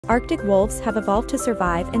Arctic wolves have evolved to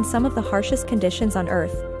survive in some of the harshest conditions on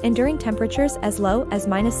Earth, enduring temperatures as low as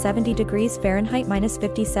 -70°F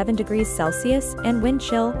 -57°C and wind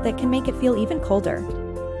chill that can make it feel even colder.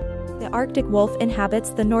 The Arctic wolf inhabits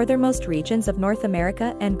the northernmost regions of North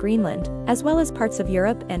America and Greenland, as well as parts of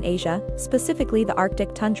Europe and Asia, specifically the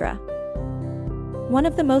Arctic tundra. One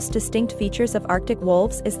of the most distinct features of Arctic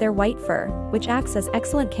wolves is their white fur, which acts as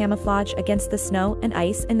excellent camouflage against the snow and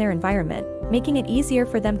ice in their environment, making it easier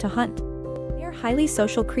for them to hunt. They are highly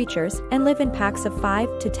social creatures and live in packs of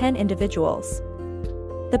 5 to 10 individuals.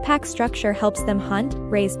 The pack structure helps them hunt,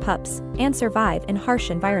 raise pups, and survive in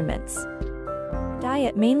harsh environments. Their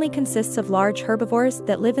diet mainly consists of large herbivores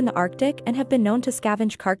that live in the Arctic and have been known to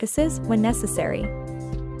scavenge carcasses when necessary.